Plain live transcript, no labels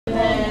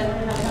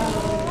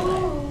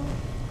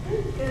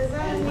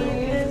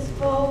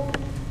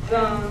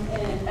Okay,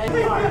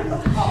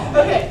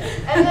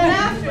 and then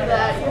after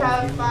that, you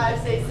have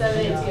 5, 6, 7,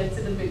 8 to get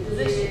to the big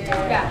position.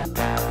 Yeah.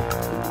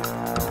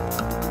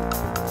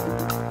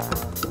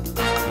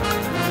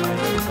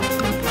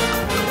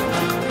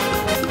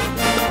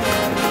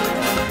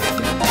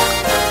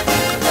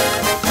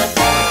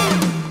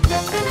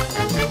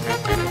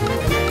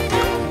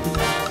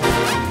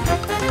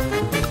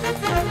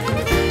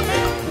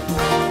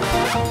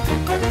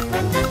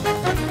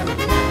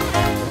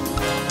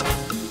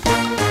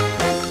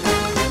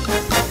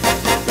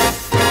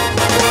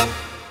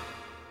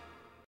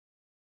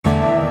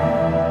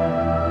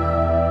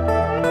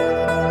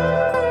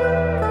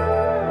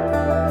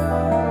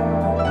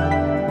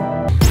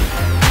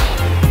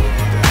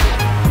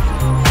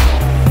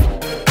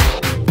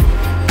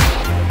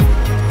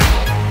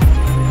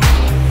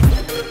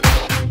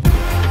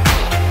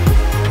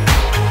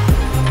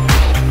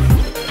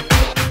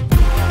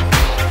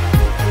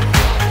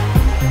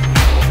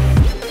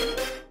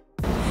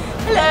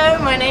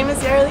 My name is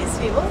Yariliz.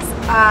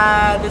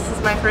 This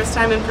is my first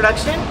time in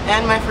production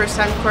and my first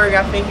time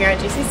choreographing here at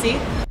GCC.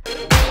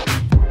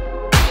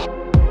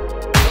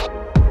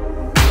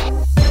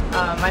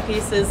 My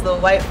piece is the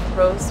White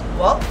Rose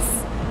Waltz,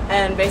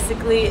 and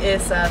basically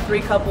it's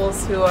 3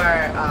 couples who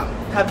are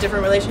have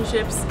different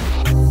relationships.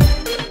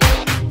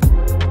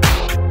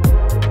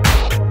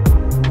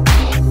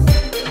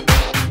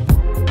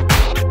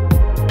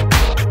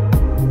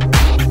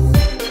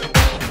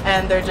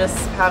 And they're just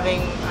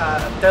having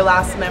their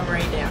last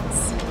memory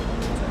dance.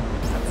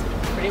 So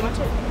that's pretty much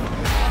it.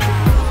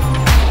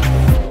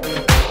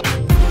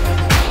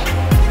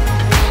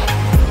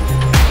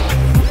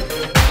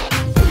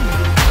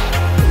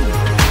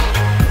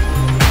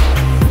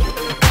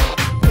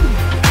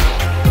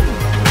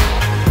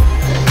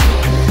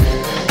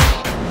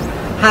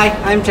 Hi,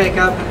 I'm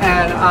Jacob,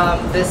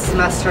 and this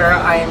semester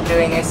I am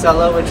doing a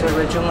solo, which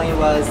originally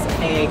was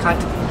a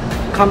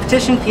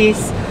competition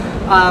piece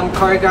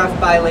choreographed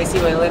by Lacey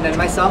Wayland and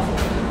myself.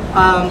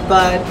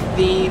 But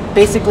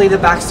basically the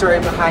backstory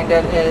behind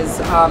it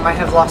is I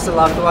have lost a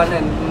loved one.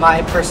 In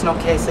my personal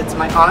case, it's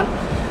my aunt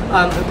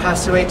who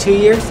passed away 2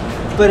 years.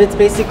 But it's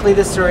basically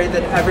the story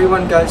that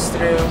everyone goes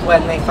through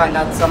when they find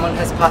out someone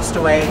has passed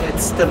away.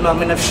 It's the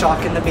moment of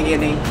shock in the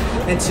beginning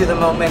into the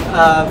moment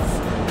of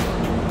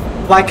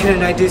why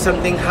couldn't I do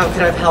something? How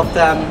could I have helped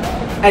them?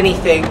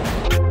 Anything.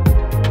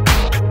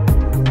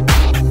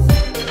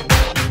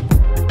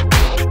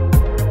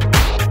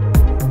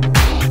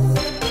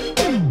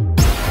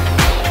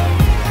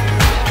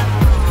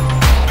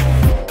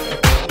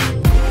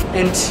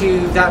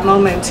 Into that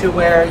moment to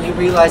where you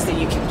realize that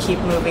you can keep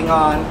moving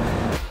on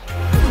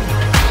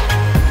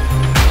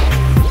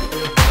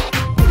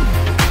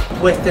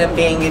with them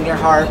being in your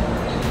heart,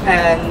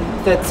 and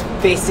that's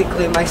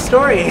basically my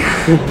story.